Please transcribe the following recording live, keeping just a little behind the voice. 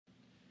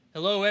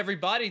Hello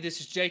everybody,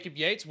 this is Jacob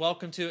Yates.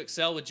 Welcome to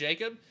Excel with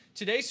Jacob.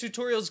 Today's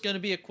tutorial is going to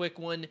be a quick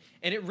one,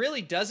 and it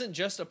really doesn't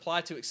just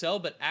apply to Excel,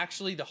 but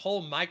actually the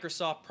whole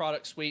Microsoft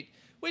product suite,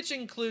 which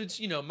includes,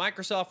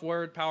 Microsoft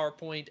Word,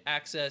 PowerPoint,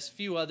 Access, a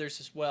few others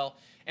as well.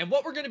 And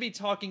what we're going to be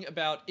talking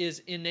about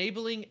is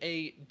enabling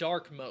a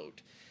dark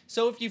mode.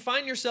 So if you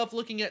find yourself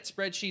looking at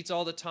spreadsheets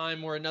all the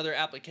time or another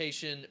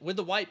application with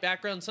the white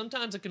background,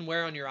 sometimes it can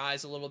wear on your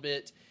eyes a little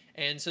bit.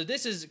 And so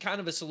this is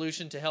kind of a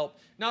solution to help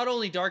not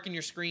only darken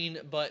your screen,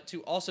 but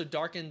to also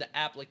darken the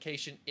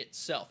application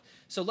itself.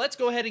 So let's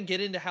go ahead and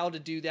get into how to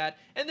do that,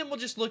 and then we'll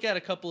just look at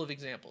a couple of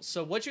examples.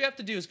 So what you have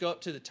to do is go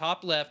up to the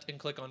top left and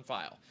click on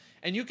File.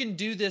 And you can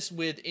do this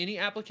with any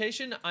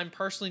application. I'm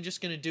personally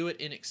just going to do it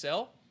in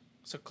Excel.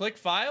 So click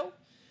File,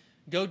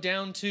 go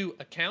down to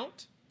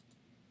Account.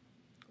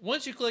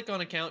 Once you click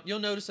on Account, you'll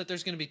notice that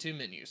there's going to be two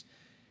menus.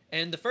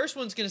 And the first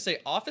one's going to say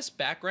Office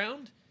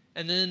Background,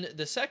 and then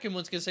the second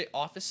one's going to say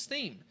Office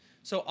Theme.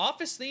 So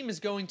Office Theme is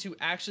going to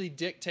actually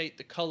dictate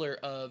the color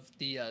of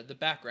the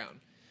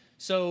background.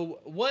 So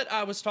what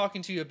I was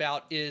talking to you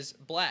about is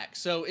black.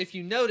 So if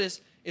you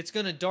notice, it's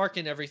going to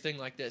darken everything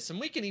like this. And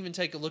we can even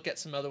take a look at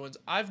some other ones.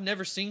 I've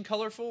never seen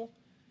colorful.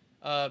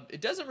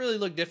 It doesn't really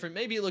look different.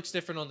 Maybe it looks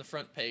different on the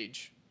front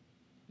page.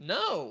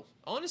 No,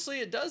 honestly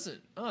it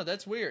doesn't. Oh,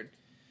 that's weird.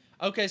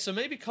 Okay, so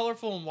maybe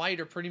colorful and white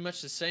are pretty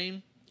much the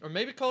same. Or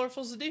maybe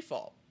colorful is the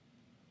default.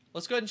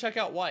 Let's go ahead and check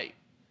out white.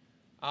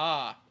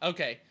 Ah,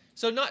 okay.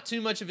 So not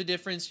too much of a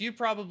difference. You've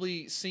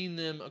probably seen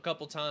them a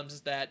couple times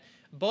as that.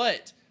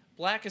 But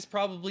black is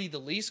probably the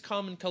least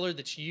common color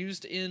that's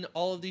used in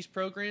all of these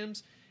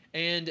programs.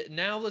 And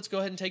now let's go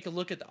ahead and take a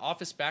look at the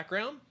Office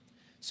background.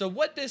 So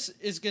what this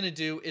is going to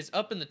do is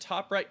up in the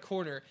top right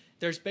corner,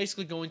 there's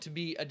basically going to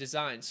be a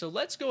design. So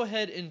let's go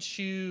ahead and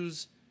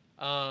choose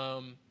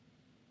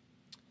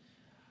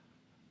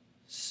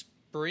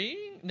spring?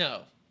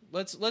 No.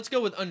 Let's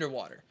go with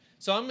underwater.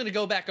 So I'm going to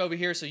go back over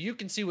here so you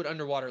can see what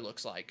underwater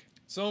looks like.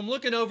 So I'm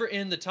looking over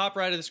in the top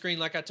right of the screen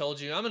like I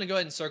told you. I'm going to go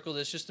ahead and circle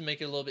this just to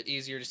make it a little bit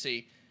easier to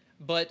see.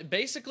 But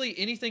basically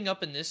anything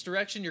up in this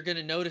direction, you're going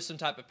to notice some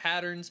type of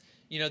patterns.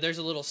 There's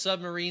a little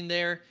submarine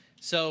there.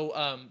 So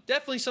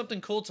definitely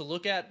something cool to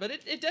look at, but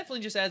it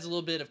definitely just adds a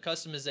little bit of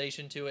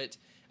customization to it.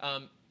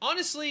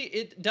 Honestly,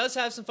 it does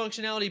have some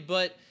functionality,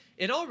 but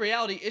in all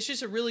reality, it's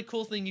just a really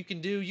cool thing you can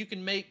do. You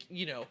can make,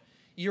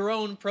 your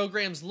own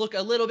programs look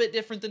a little bit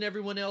different than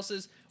everyone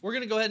else's. We're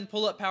going to go ahead and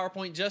pull up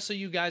PowerPoint just so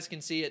you guys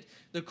can see it.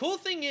 The cool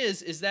thing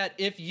is that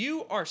if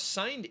you are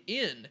signed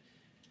in,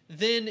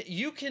 then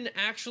you can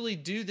actually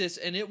do this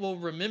and it will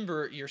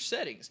remember your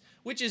settings,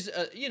 which is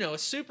a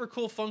super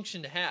cool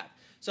function to have.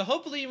 So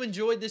hopefully you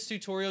enjoyed this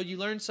tutorial. You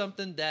learned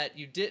something that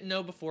you didn't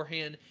know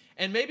beforehand,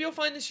 and maybe you'll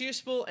find this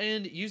useful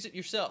and use it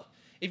yourself.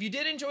 If you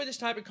did enjoy this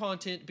type of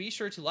content, be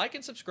sure to like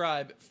and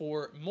subscribe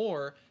for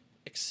more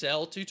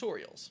Excel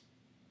tutorials.